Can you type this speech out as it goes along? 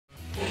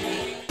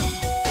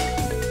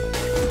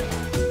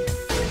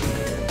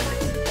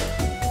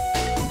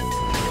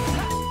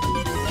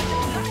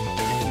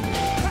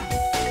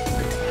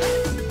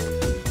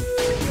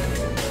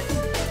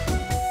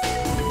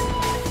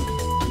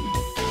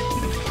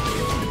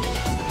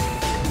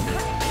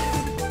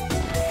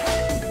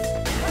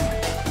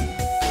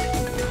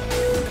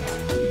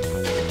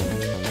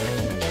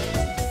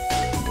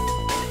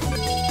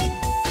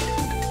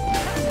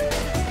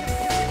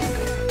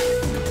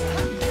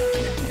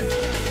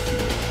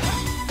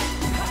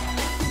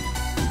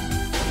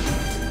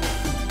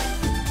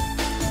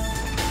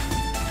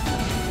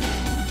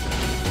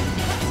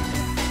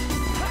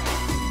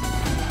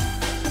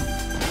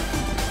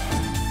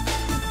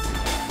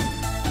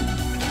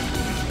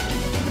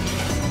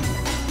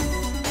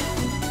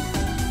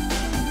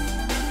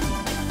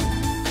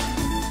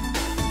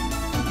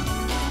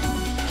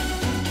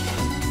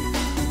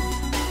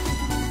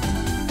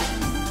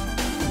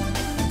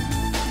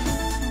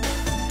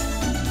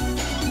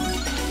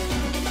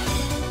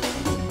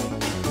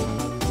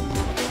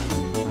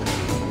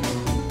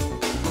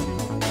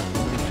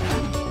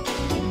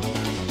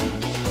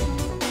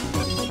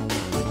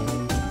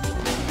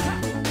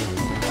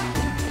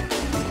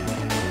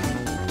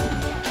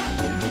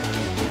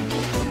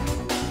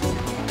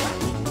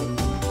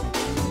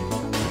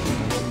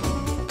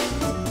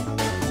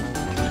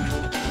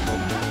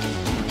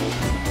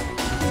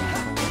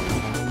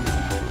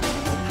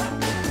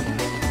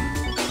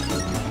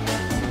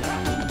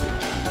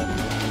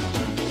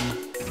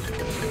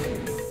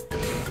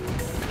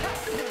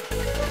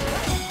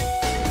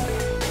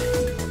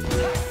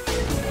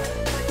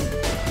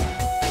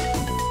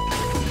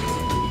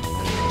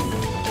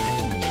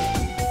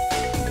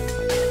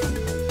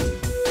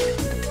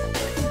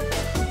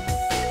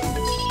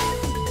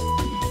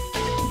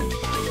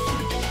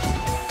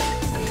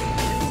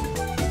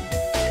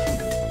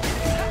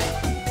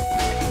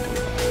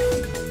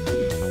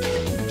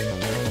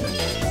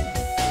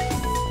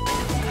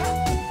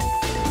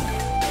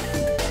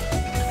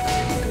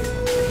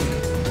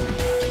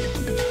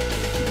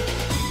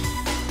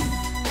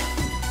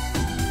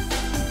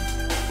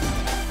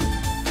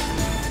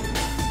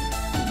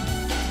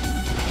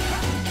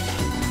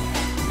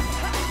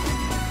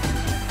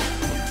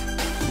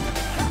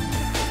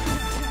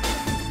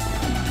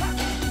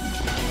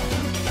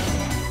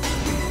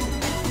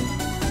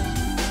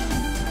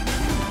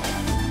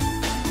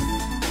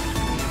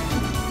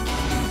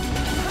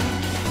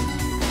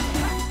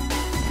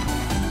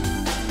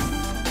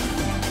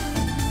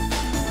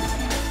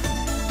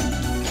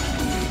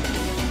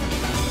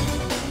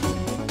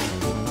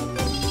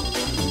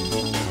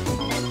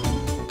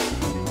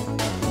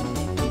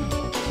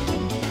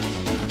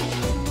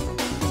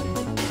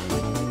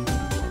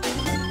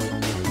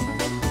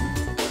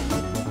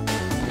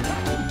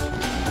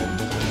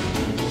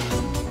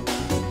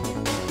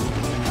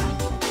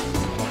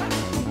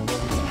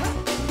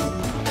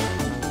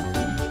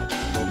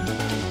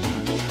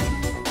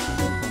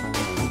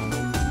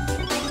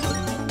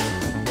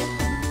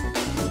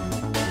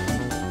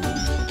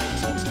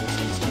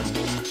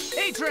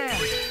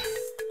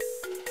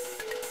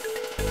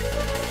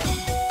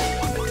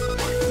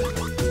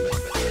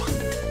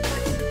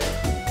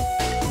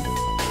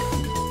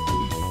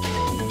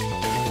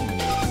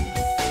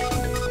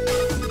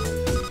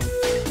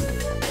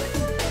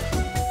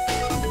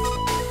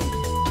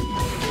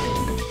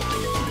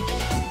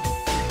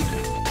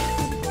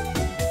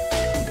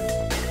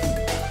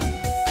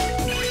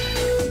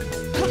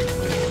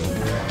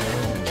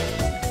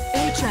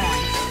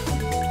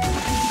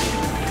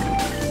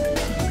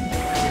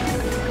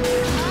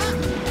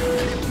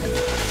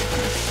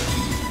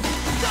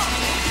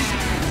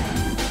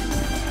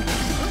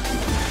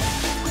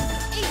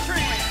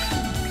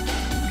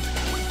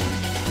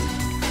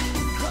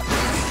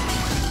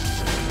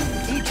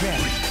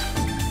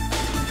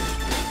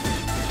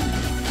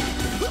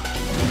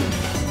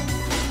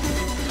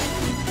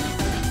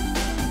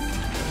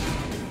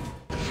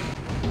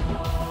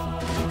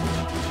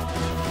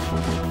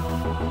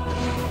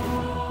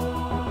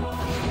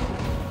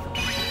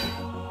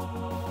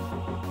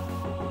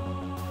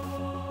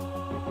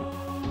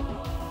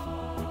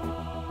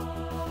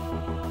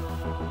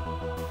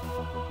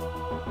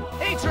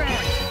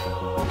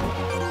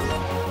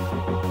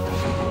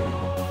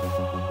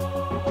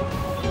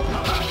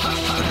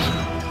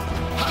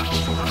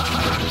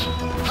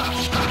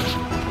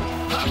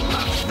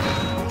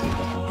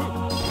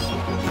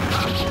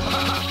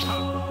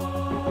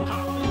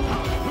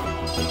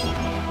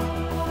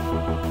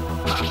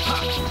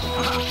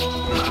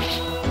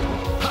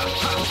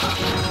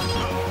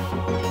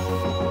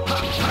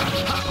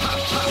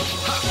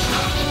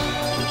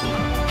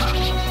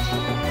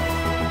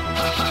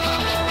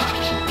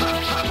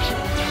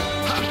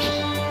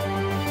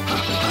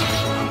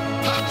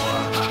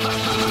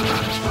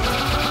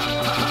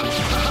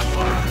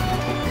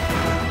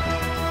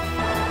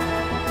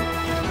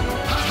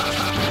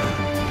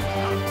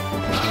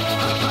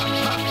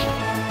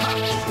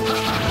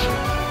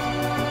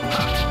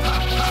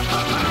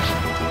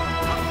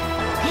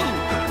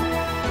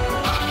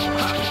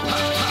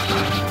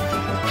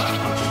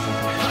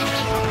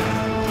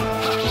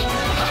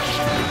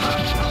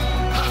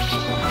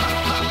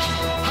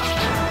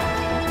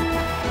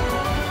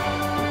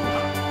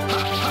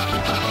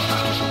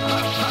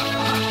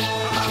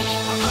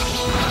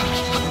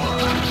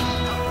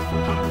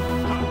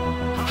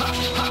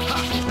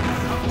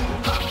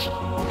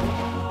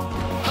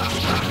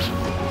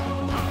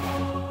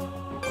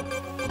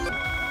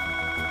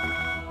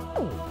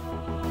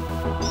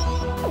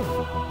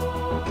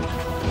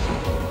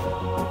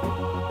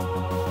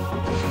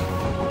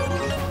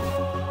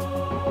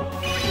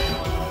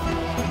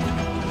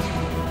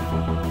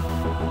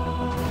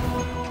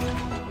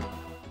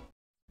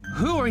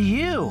Who are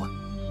you?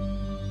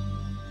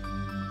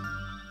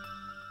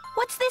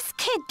 What's this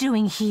kid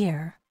doing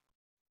here?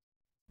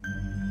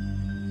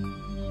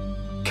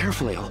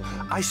 Careful, Aile.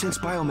 I sense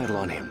biometal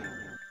on him.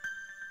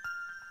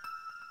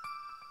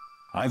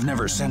 I've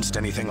never sensed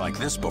anything like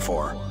this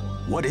before.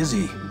 What is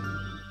he?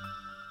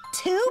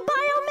 2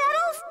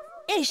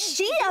 biometals? Is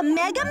she a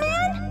Mega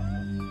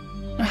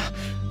Man?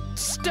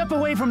 Step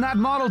away from that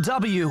Model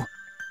W.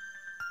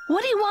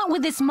 What do you want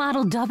with this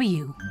Model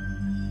W?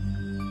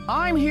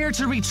 I'm here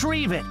to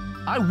retrieve it.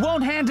 I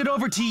won't hand it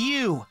over to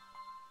you.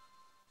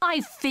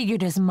 I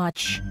figured as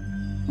much.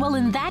 Well,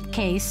 in that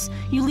case,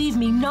 you leave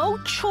me no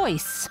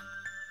choice.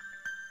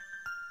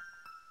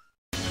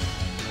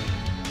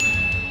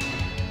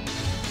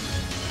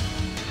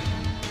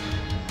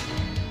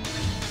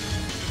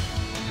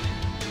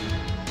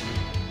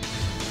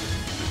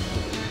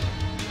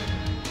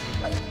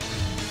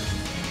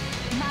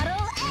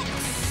 Model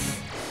X!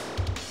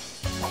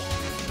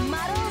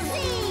 Model Z!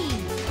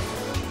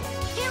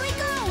 Here we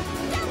go!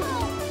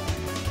 Double!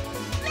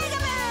 Mega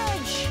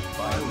Merge!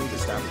 Biolink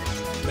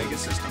established. Mega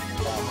system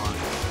online.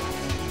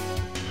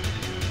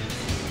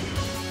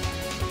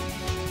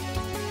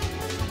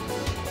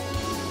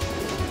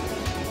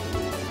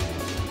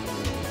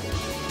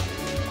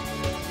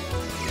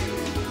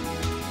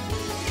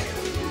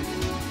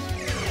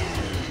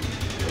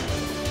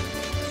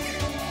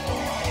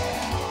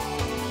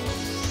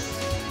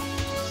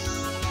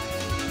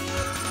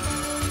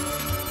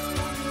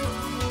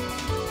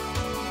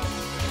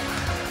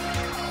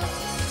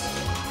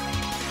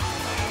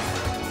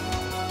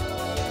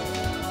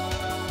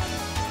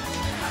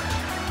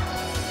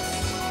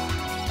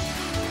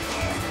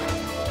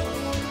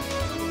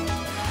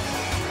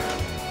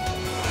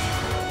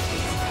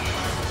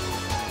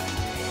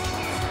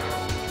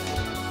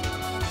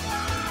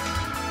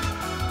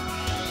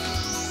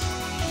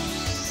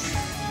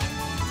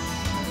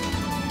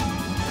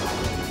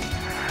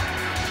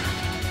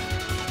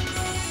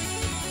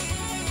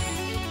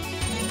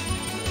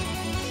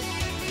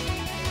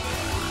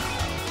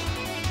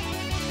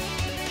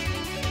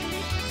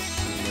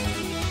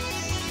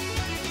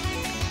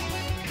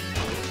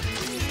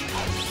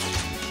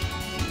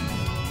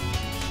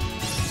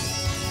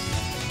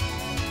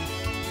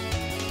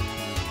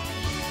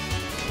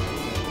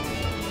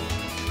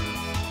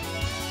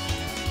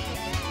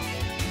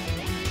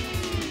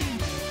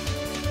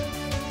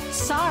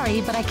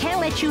 Sorry, but I can't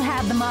let you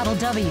have the Model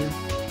W.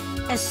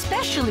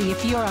 Especially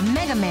if you're a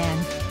Mega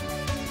Man.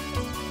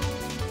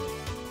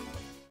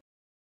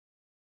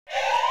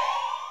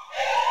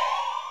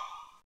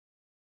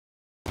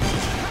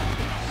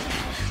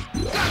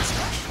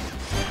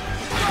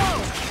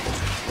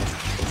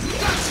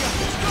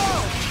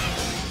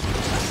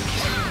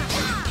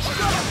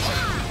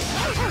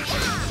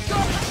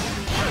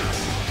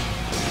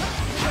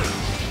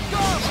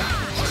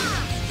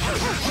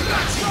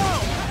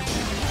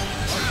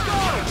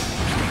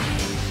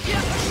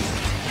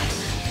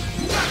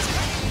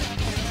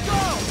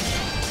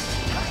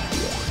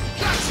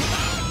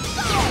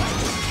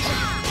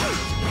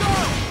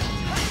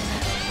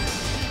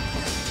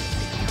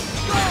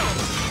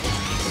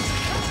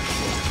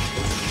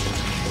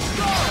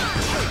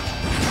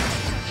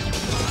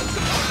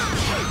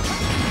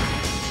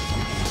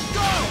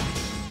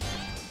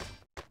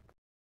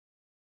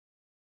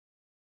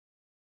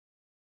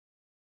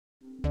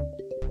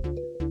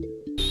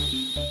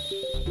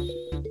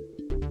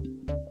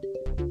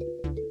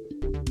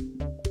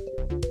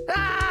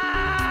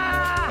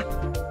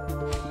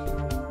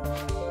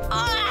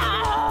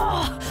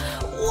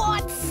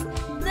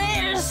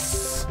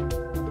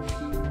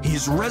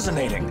 He's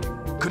resonating.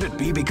 Could it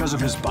be because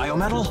of his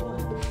biometal?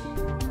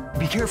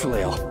 Be careful,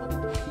 Aile.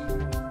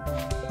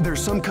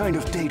 There's some kind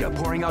of data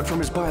pouring out from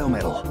his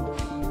biometal.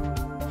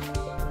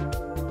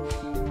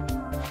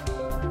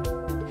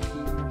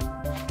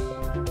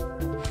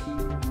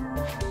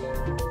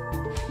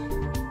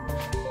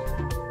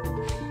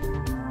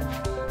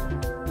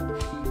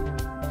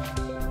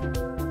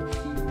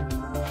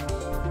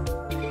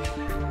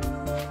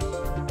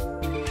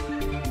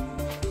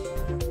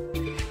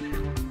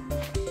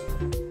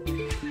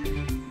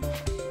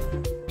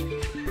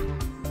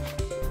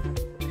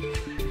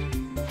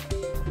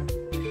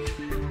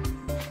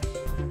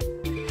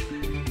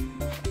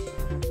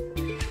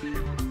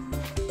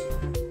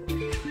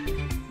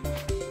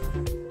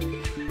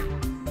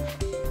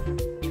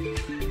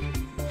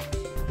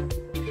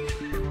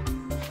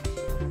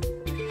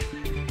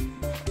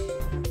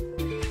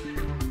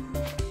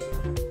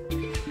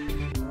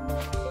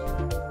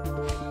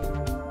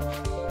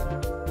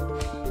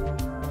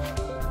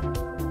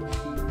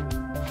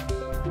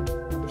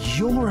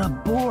 You're a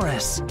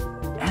Boris,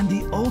 and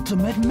the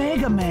ultimate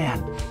Mega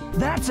Man.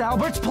 That's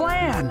Albert's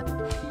plan.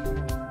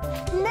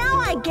 Now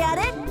I get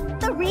it!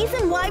 The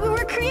reason why we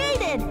were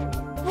created!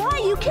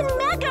 Why you can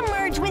Mega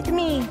Merge with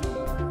me!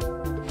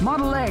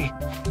 Model A,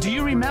 do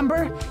you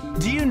remember?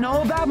 Do you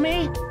know about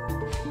me?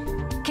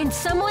 Can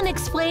someone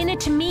explain it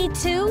to me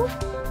too?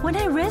 When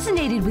I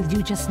resonated with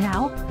you just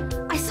now,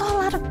 I saw a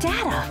lot of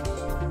data.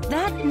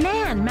 That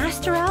man,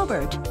 Master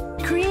Albert,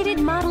 created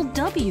Model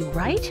W,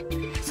 right?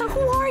 So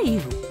who are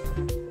you?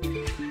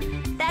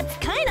 That's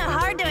kinda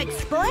hard to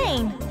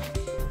explain.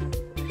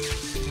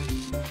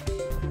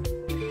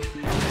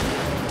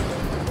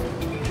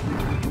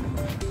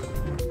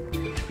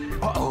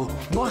 Uh-oh,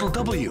 Model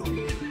W.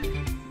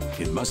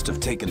 It must have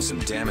taken some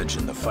damage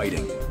in the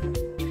fighting.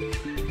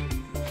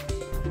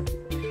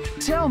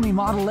 Tell me,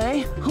 Model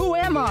A, who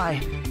am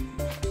I?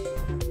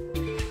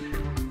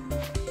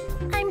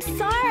 I'm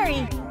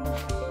sorry.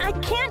 I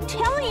can't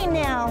tell you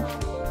now.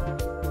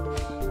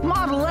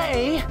 Model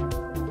A?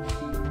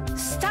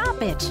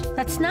 Stop it!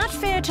 That's not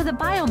fair to the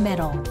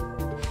biometal.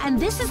 And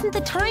this isn't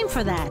the time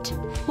for that.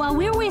 While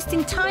we're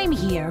wasting time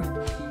here,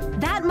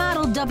 that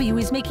Model W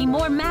is making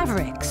more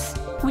Mavericks,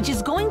 which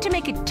is going to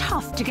make it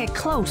tough to get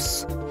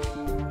close.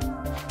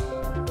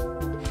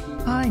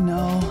 I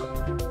know.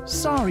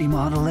 Sorry,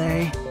 Model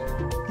A.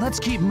 Let's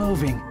keep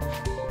moving.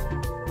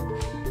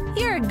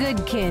 You're a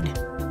good kid.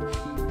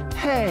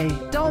 Hey,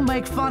 don't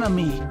make fun of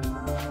me.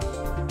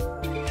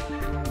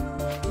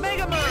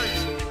 Mega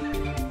Merge!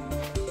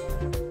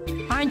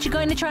 Aren't you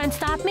going to try and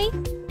stop me?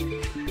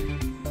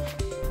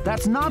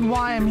 That's not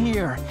why I'm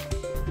here.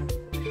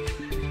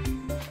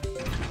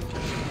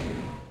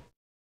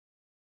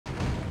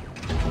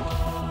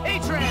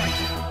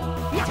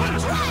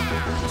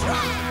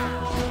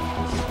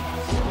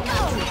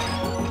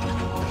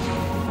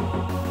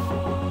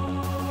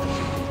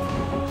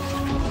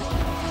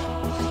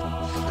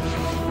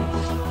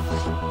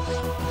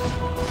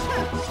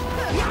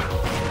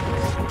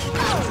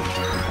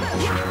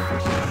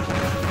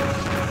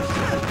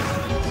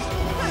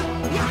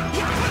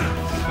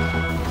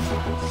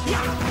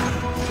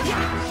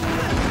 Yeah!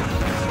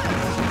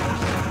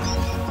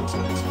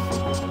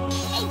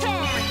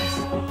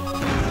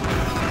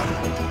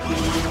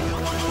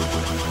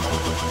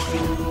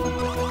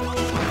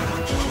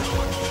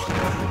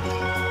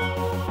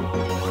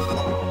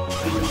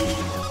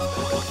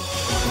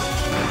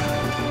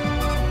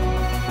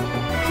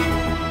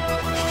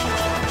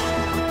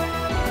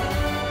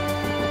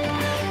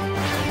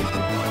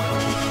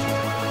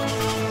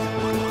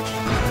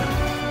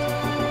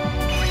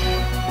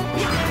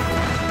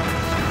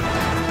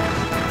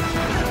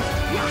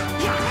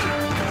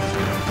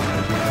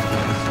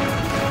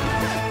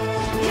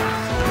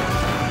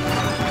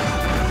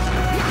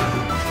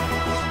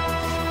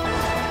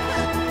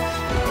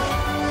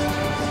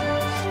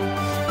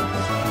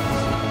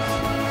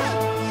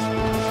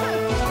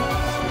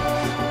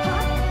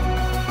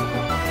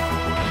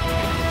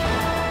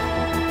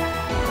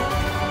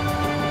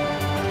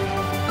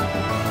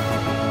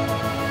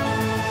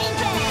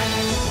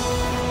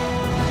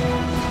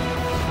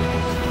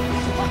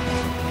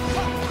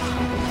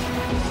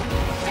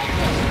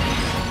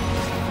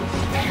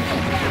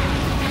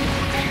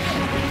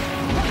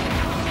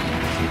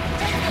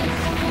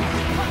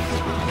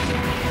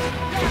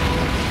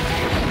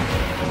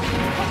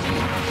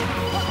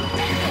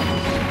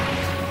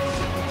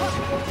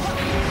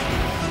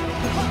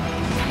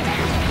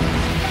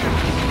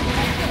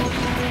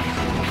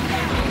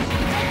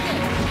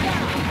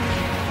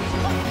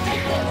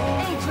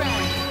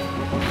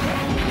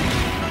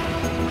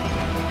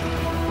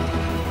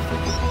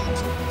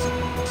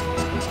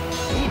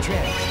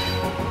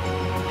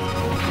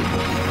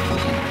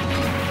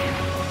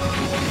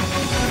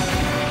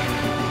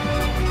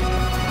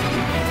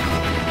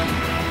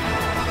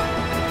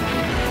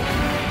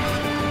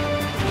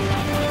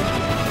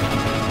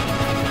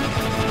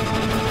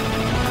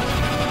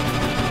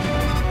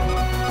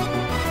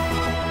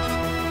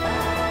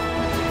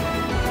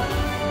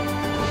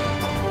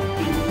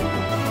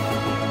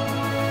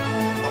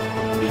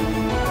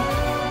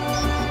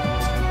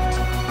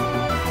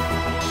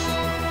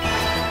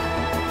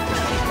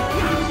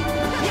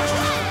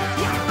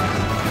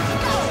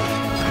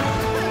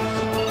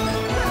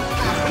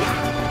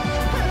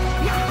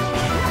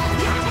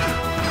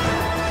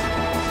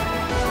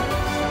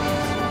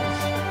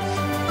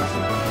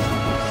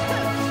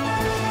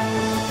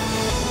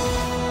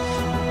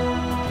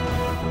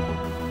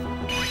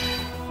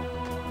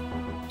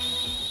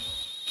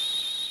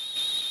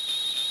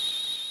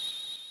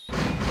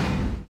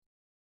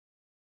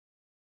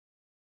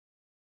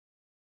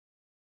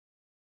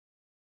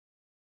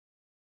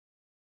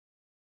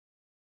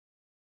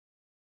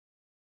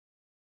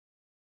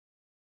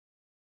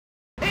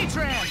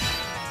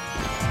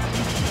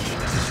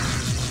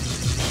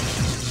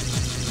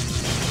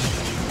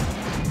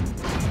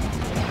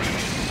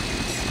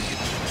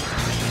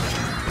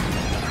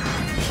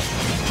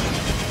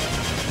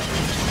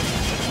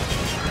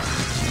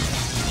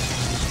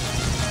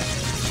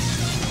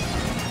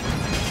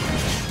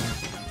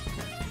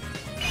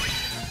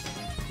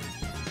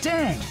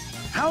 Dang!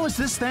 How is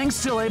this thing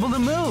still able to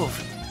move?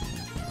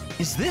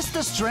 Is this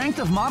the strength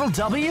of Model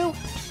W?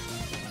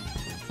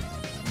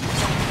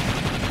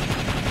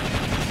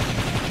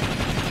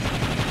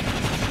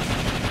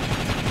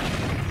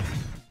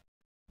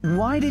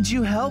 Why did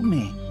you help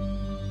me?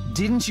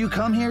 Didn't you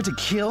come here to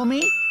kill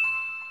me?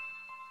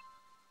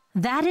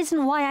 That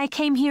isn't why I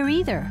came here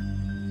either.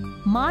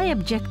 My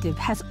objective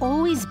has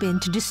always been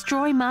to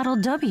destroy Model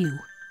W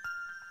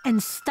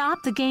and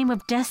stop the game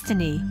of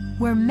destiny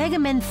where Mega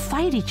Men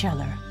fight each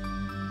other.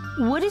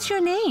 What is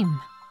your name?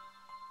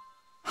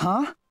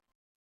 Huh?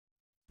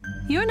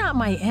 You're not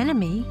my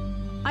enemy.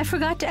 I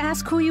forgot to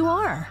ask who you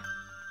are.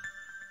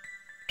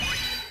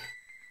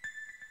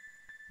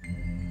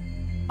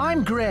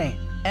 I'm Gray,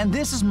 and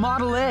this is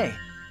Model A.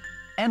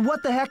 And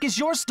what the heck is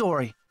your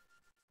story?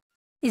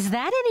 Is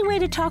that any way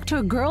to talk to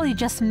a girl you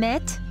just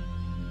met?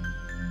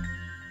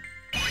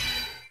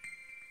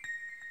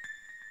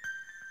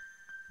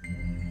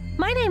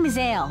 My name is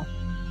Aile.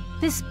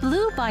 This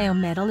blue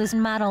biometal is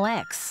Model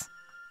X,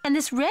 and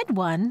this red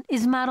one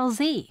is Model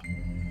Z.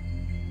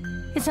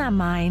 It's not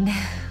mine.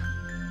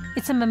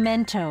 It's a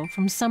memento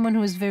from someone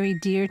who is very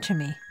dear to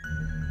me.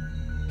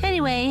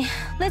 Anyway,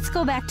 let's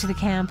go back to the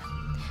camp.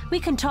 We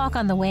can talk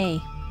on the way.